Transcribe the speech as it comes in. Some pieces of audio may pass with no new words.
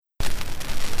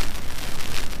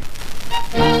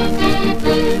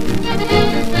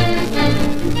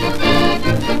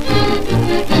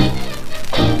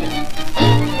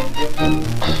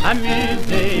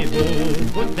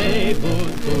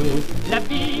Calmez-vous tous, la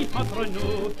vie entre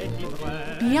nous est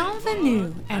ivresse.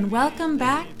 Bienvenue and welcome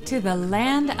back to the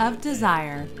Land of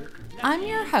Desire. I'm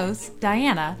your host,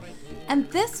 Diana,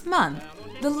 and this month,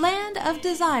 the Land of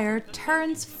Desire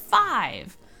turns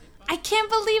 5. I can't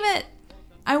believe it!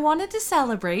 I wanted to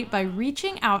celebrate by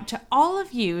reaching out to all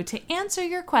of you to answer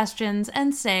your questions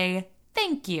and say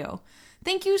thank you.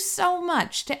 Thank you so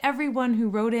much to everyone who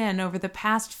wrote in over the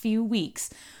past few weeks,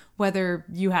 whether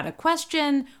you had a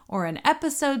question or an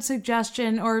episode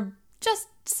suggestion or just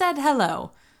said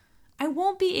hello. I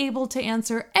won't be able to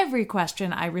answer every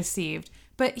question I received,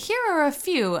 but here are a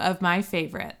few of my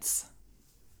favorites.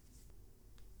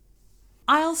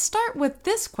 I'll start with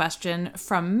this question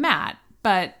from Matt,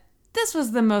 but this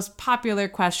was the most popular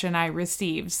question I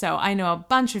received, so I know a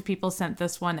bunch of people sent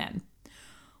this one in.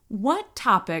 What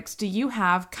topics do you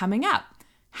have coming up?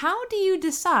 How do you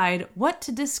decide what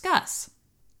to discuss?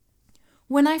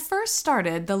 When I first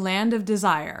started The Land of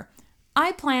Desire,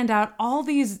 I planned out all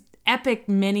these epic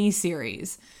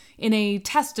mini-series. In a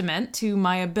testament to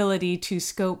my ability to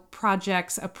scope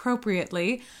projects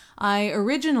appropriately, I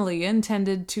originally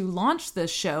intended to launch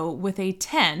this show with a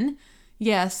 10,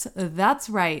 yes, that's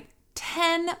right,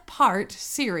 10-part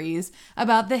series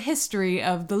about the history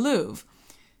of the Louvre.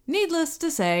 Needless to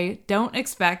say, don't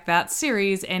expect that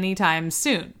series anytime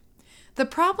soon. The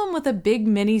problem with a big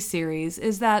mini-series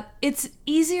is that it's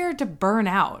easier to burn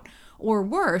out, or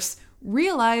worse,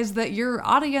 realize that your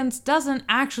audience doesn't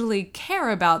actually care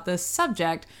about this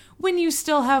subject when you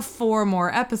still have 4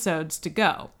 more episodes to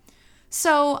go.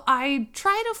 So I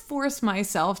try to force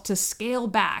myself to scale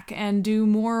back and do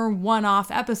more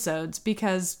one-off episodes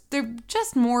because they're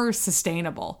just more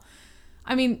sustainable.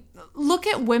 I mean, look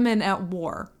at Women at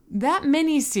War. That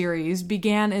mini-series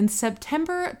began in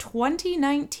September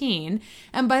 2019,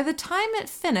 and by the time it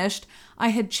finished, I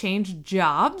had changed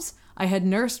jobs, I had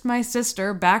nursed my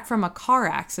sister back from a car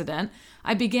accident,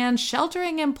 I began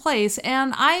sheltering in place,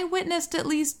 and I witnessed at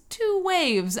least 2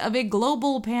 waves of a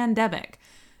global pandemic.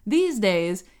 These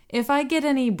days, if I get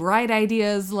any bright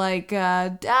ideas like,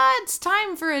 it's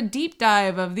time for a deep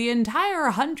dive of the entire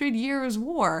 100 Years'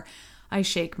 War, I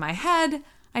shake my head,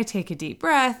 I take a deep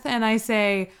breath, and I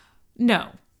say, no,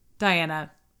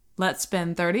 Diana, let's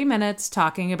spend 30 minutes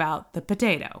talking about the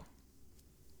potato.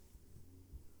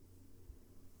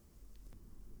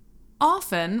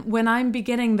 Often, when I'm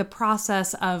beginning the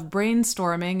process of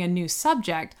brainstorming a new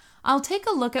subject, I'll take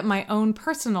a look at my own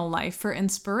personal life for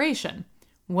inspiration.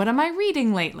 What am I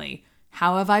reading lately?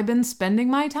 How have I been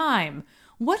spending my time?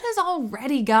 What has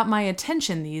already got my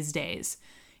attention these days?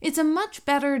 It's a much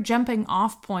better jumping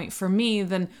off point for me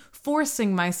than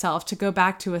forcing myself to go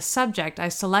back to a subject I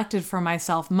selected for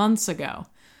myself months ago.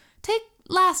 Take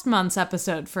last month's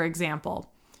episode, for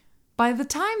example. By the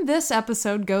time this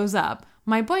episode goes up,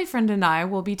 my boyfriend and I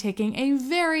will be taking a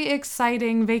very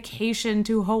exciting vacation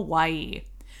to Hawaii.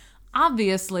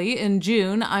 Obviously, in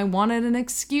June, I wanted an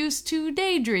excuse to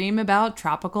daydream about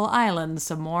tropical islands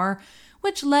some more,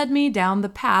 which led me down the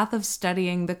path of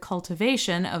studying the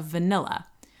cultivation of vanilla.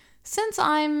 Since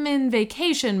I'm in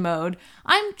vacation mode,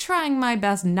 I'm trying my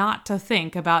best not to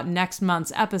think about next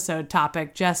month's episode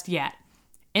topic just yet.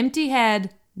 Empty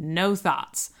head, no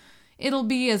thoughts. It'll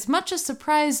be as much a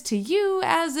surprise to you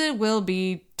as it will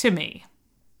be to me.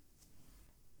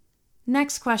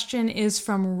 Next question is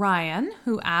from Ryan,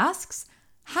 who asks,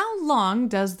 how long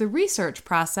does the research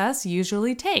process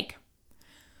usually take?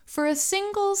 For a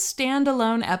single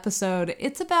standalone episode,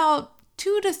 it's about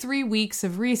 2 to 3 weeks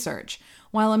of research,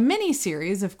 while a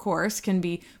mini-series, of course, can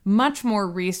be much more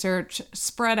research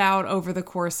spread out over the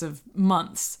course of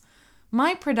months.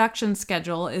 My production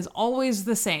schedule is always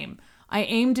the same. I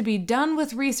aim to be done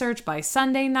with research by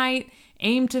Sunday night,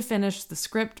 aim to finish the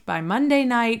script by Monday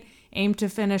night, aim to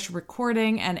finish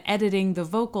recording and editing the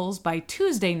vocals by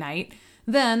Tuesday night.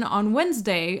 Then, on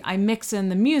Wednesday, I mix in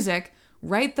the music,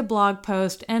 write the blog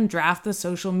post, and draft the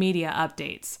social media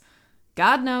updates.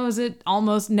 God knows it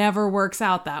almost never works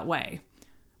out that way.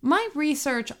 My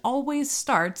research always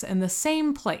starts in the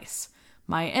same place,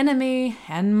 my enemy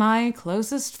and my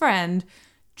closest friend,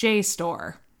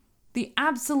 JSTOR. The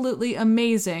absolutely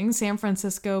amazing San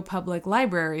Francisco Public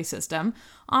Library system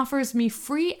offers me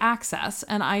free access,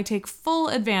 and I take full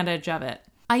advantage of it.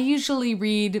 I usually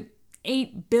read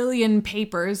 8 billion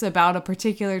papers about a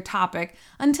particular topic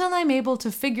until I'm able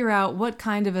to figure out what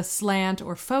kind of a slant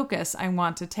or focus I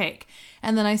want to take,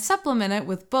 and then I supplement it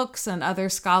with books and other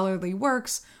scholarly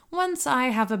works once I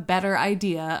have a better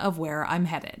idea of where I'm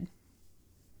headed.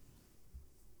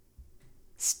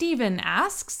 Stephen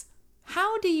asks,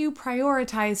 how do you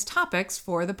prioritize topics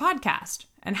for the podcast?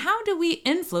 And how do we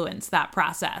influence that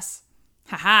process?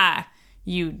 Haha,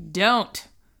 you don't.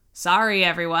 Sorry,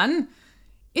 everyone.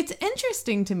 It's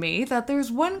interesting to me that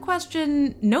there's one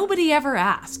question nobody ever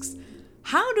asks.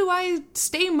 How do I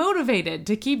stay motivated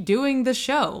to keep doing the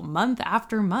show month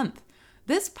after month?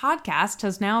 This podcast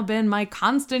has now been my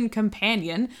constant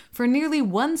companion for nearly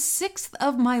 1/6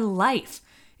 of my life.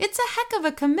 It's a heck of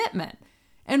a commitment.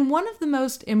 And one of the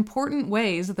most important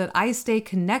ways that I stay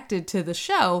connected to the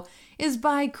show is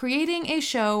by creating a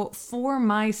show for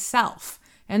myself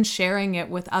and sharing it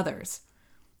with others.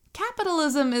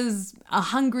 Capitalism is a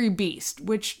hungry beast,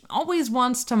 which always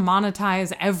wants to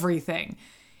monetize everything.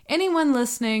 Anyone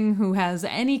listening who has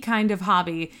any kind of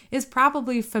hobby is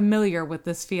probably familiar with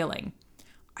this feeling.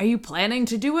 Are you planning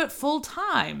to do it full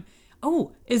time?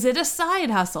 Oh, is it a side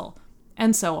hustle?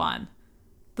 And so on.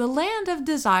 The Land of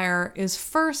Desire is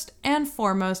first and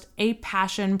foremost a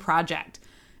passion project,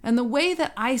 and the way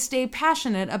that I stay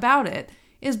passionate about it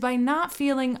is by not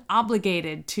feeling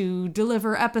obligated to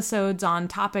deliver episodes on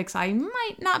topics I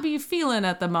might not be feeling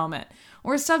at the moment,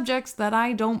 or subjects that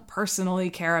I don't personally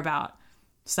care about.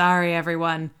 Sorry,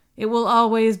 everyone. It will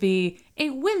always be a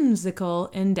whimsical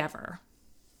endeavor.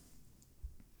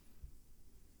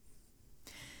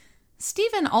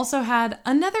 Stephen also had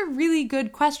another really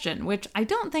good question, which I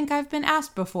don't think I've been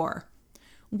asked before.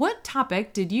 What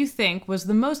topic did you think was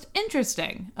the most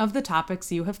interesting of the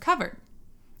topics you have covered?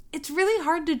 It's really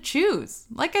hard to choose.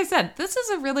 Like I said, this is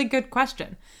a really good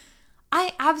question.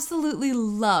 I absolutely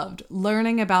loved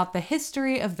learning about the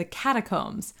history of the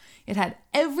catacombs. It had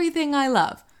everything I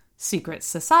love: secret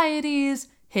societies,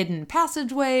 hidden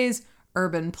passageways,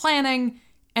 urban planning,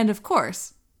 and of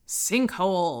course,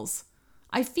 sinkholes.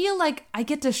 I feel like I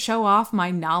get to show off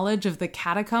my knowledge of the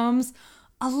catacombs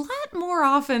a lot more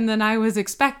often than I was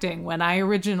expecting when I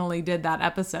originally did that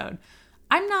episode.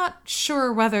 I'm not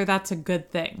sure whether that's a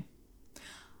good thing.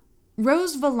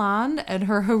 Rose Valland and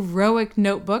her heroic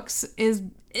notebooks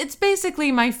it's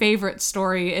basically my favorite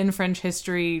story in French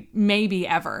history, maybe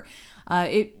ever.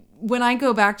 When I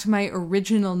go back to my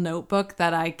original notebook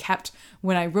that I kept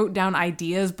when I wrote down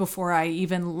ideas before I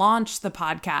even launched the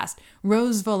podcast,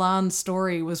 Rose Valland's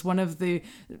story was one of the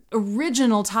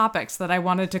original topics that I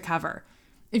wanted to cover.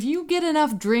 If you get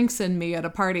enough drinks in me at a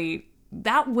party,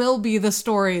 that will be the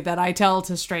story that I tell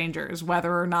to strangers,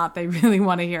 whether or not they really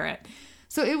want to hear it.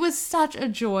 So it was such a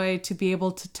joy to be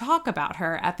able to talk about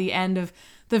her at the end of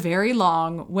the very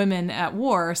long Women at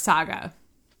War saga.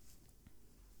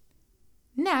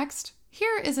 Next,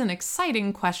 here is an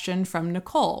exciting question from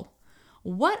Nicole.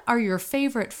 What are your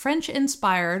favorite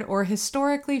French-inspired or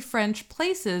historically French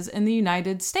places in the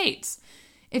United States?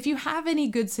 If you have any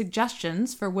good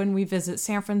suggestions for when we visit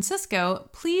San Francisco,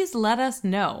 please let us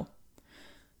know.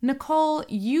 Nicole,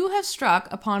 you have struck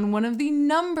upon one of the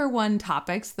number one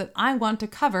topics that I want to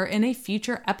cover in a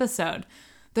future episode: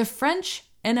 the French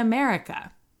in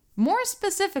America. More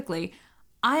specifically,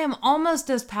 I am almost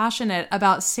as passionate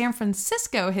about San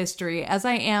Francisco history as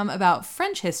I am about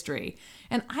French history,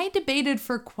 and I debated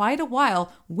for quite a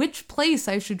while which place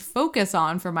I should focus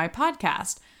on for my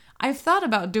podcast. I've thought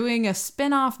about doing a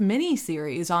spin-off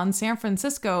mini-series on San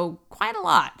Francisco quite a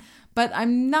lot, but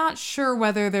I'm not sure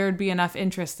whether there'd be enough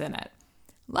interest in it.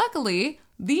 Luckily,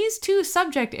 these two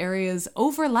subject areas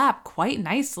overlap quite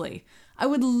nicely. I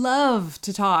would love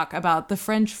to talk about the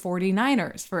French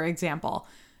 49ers, for example,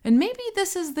 and maybe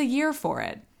this is the year for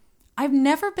it. I've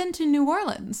never been to New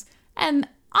Orleans, and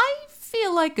I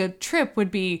feel like a trip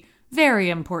would be very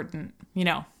important,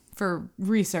 for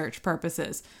research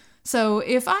purposes. So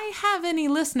if I have any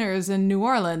listeners in New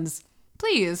Orleans,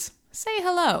 please say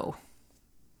hello.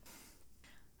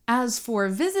 As for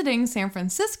visiting San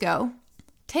Francisco,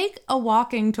 take a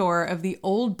walking tour of the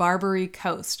old Barbary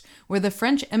Coast, where the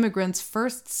French immigrants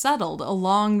first settled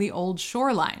along the old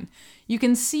shoreline. You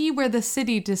can see where the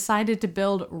city decided to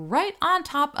build right on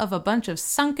top of a bunch of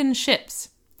sunken ships.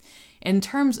 In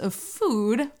terms of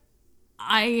food,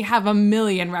 I have a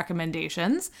million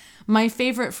recommendations. My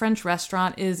favorite French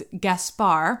restaurant is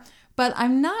Gaspard, but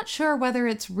I'm not sure whether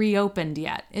it's reopened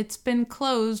yet. It's been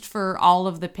closed for all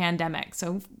of the pandemic,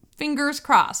 so fingers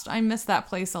crossed. I miss that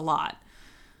place a lot.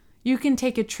 You can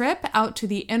take a trip out to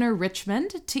the inner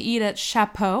Richmond to eat at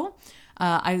Chapeau.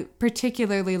 I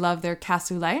particularly love their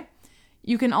cassoulet.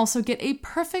 You can also get a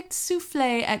perfect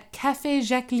soufflé at Café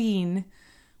Jacqueline.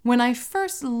 When I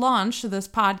first launched this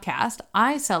podcast,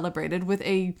 I celebrated with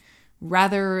a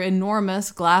rather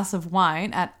enormous glass of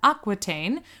wine at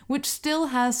Aquitaine, which still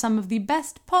has some of the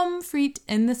best pommes frites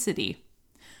in the city.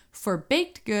 For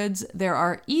baked goods, there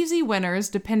are easy winners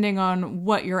depending on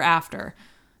what you're after.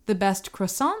 The best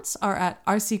croissants are at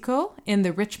Arcicot in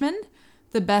the Richmond.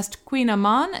 The best Queen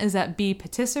Amman is at Bee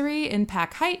Patisserie in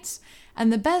Pack Heights,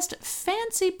 and the best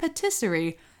fancy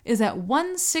patisserie is at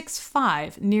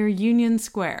 165 near Union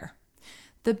Square.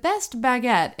 The best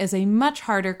baguette is a much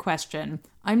harder question.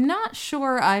 I'm not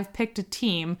sure I've picked a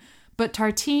team, but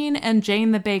Tartine and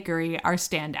Jane the Bakery are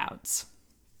standouts.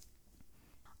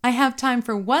 I have time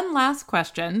for one last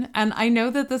question, and I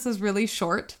know that this is really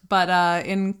short, but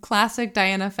in classic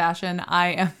Diana fashion, I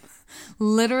am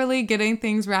literally getting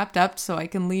things wrapped up so I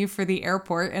can leave for the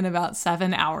airport in about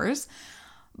 7 hours.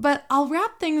 But I'll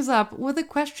wrap things up with a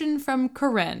question from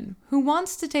Corinne, who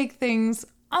wants to take things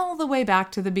all the way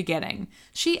back to the beginning.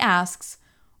 She asks,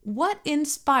 what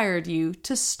inspired you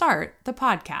to start the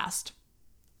podcast?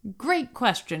 Great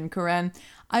question, Corinne.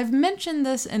 I've mentioned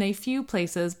this in a few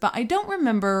places, but I don't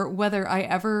remember whether I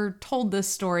ever told this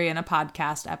story in a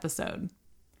podcast episode.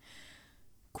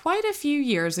 Quite a few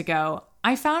years ago,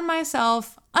 I found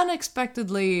myself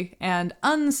unexpectedly and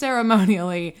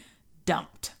unceremonially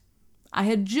dumped. I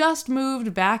had just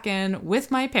moved back in with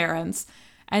my parents,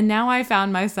 and now I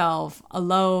found myself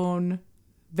alone,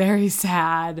 very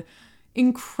sad,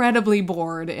 incredibly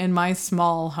bored in my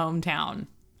small hometown.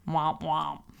 Womp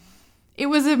womp. It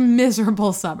was a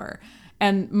miserable summer,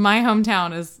 and my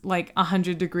hometown is like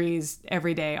 100 degrees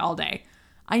every day, all day.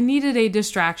 I needed a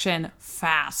distraction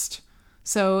fast.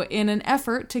 So in an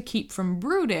effort to keep from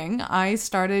brooding, I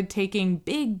started taking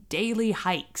big daily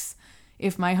hikes.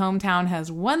 If my hometown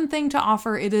has one thing to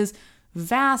offer, it is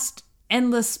vast,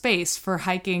 endless space for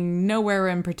hiking nowhere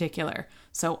in particular.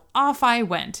 So off I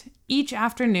went, each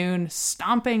afternoon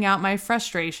stomping out my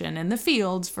frustration in the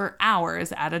fields for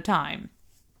hours at a time.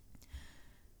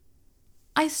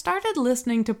 I started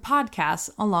listening to podcasts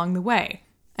along the way,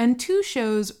 and 2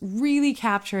 shows really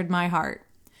captured my heart.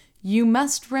 You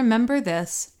Must Remember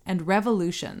This and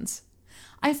Revolutions.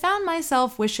 I found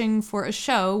myself wishing for a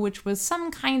show which was some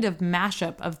kind of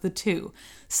mashup of the 2,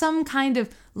 some kind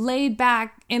of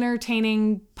laid-back,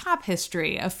 entertaining pop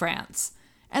history of France.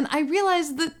 And I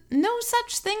realized that no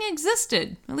such thing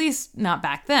existed, at least not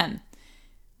back then.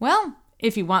 Well,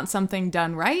 if you want something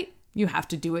done right, you have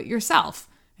to do it yourself.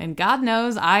 And God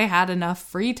knows I had enough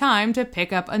free time to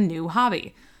pick up a new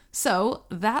hobby. So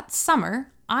that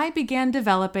summer, I began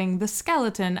developing the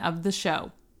skeleton of the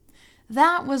show.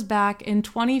 That was back in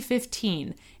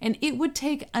 2015, and it would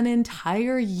take an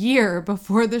entire year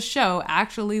before the show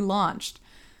actually launched.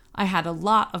 I had a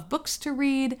lot of books to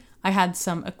read, I had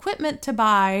some equipment to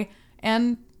buy,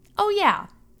 and oh yeah,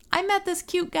 I met this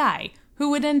cute guy who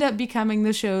would end up becoming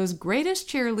the show's greatest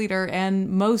cheerleader and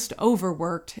most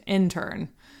overworked intern.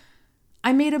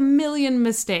 I made a million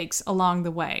mistakes along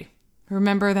the way.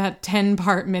 Remember that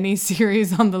 10-part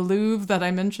miniseries on the Louvre that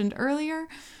I mentioned earlier?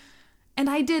 And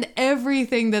I did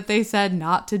everything that they said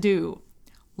not to do.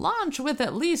 Launch with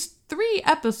at least 3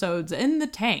 episodes in the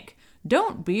tank.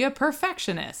 Don't be a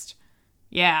perfectionist.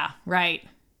 Yeah, right.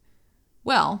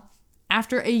 Well,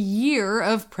 after a year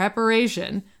of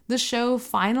preparation, the show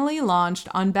finally launched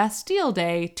on Bastille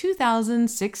Day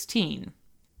 2016.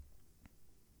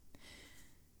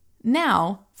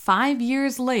 Now, 5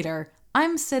 years later,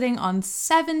 I'm sitting on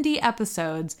 70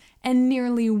 episodes and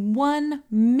nearly 1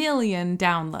 million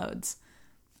downloads.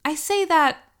 I say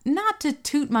that not to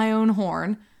toot my own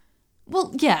horn.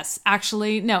 Well, yes,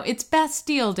 actually, no, it's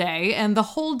Bastille Day, and the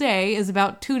whole day is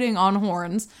about tooting on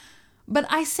horns. But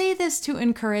I say this to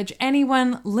encourage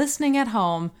anyone listening at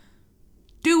home.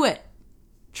 Do it.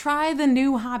 Try the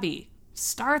new hobby.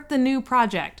 Start the new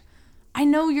project. I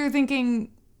know you're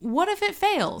thinking, what if it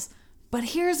fails? But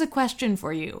here's a question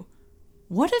for you.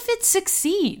 What if it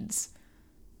succeeds?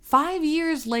 5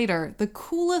 years later, the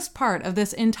coolest part of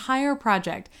this entire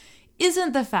project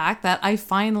isn't the fact that I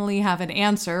finally have an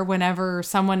answer whenever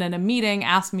someone in a meeting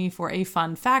asks me for a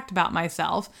fun fact about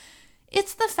myself.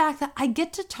 It's the fact that I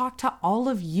get to talk to all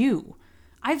of you.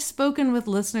 I've spoken with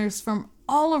listeners from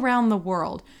all around the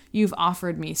world. You've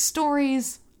offered me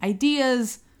stories,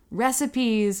 ideas,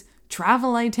 recipes,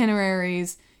 travel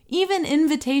itineraries, even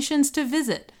invitations to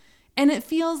visit. And it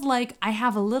feels like I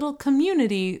have a little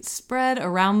community spread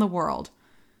around the world.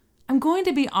 I'm going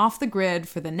to be off the grid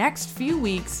for the next few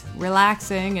weeks,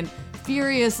 relaxing and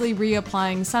furiously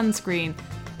reapplying sunscreen.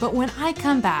 But when I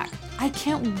come back, I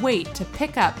can't wait to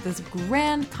pick up this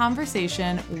grand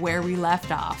conversation where we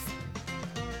left off.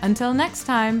 Until next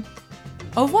time,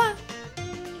 au revoir!